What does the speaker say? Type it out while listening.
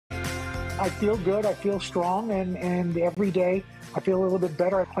I feel good. I feel strong. And every day I feel a little bit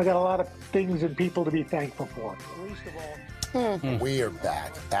better. I got a lot of things and people to be thankful for. Least of all. We are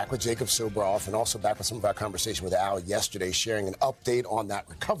back with Jacob Sobroff, and also back with some of our conversation with Al yesterday, sharing an update on that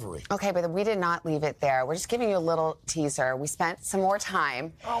recovery. Okay, but we did not leave it there. We're just giving you a little teaser. We spent some more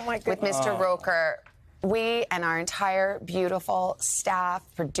time with Mr. Roker. We and our entire beautiful staff,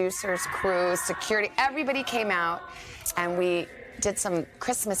 producers, crews, security, everybody came out, and we did some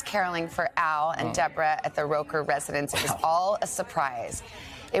Christmas caroling for Al and Deborah at the Roker residence. It was all a surprise.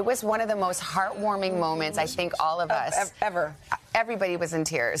 It was one of the most heartwarming moments, I think, all of us. Ever. Everybody was in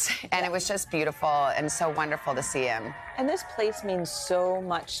tears, and it was just beautiful and so wonderful to see him. And this place means so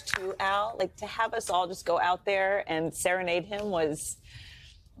much to Al. Like, to have us all just go out there and serenade him was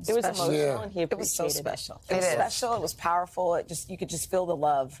emotional, and he appreciated it. It was so special. It was is. special. It was powerful. You could just feel the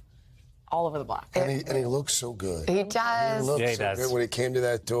love all over the block. And he looks so good. He does. He looked so good when he came to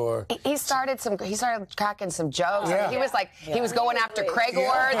that door. He started cracking some jokes. Yeah. He was like, he was going after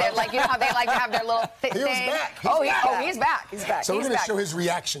Craigor. They're like, you know how they like to have their little thing. He was back. He's back. He's back. So we're going to show his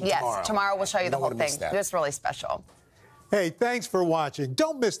reaction tomorrow. Yes, tomorrow we'll show you the whole thing. It was really special. Hey, thanks for watching.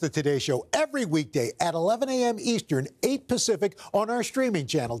 Don't miss the Today Show every weekday at 11 a.m. Eastern, 8 Pacific on our streaming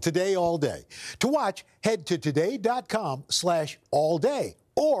channel, Today All Day. To watch, head to today.com/allday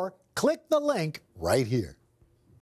or click the link right here.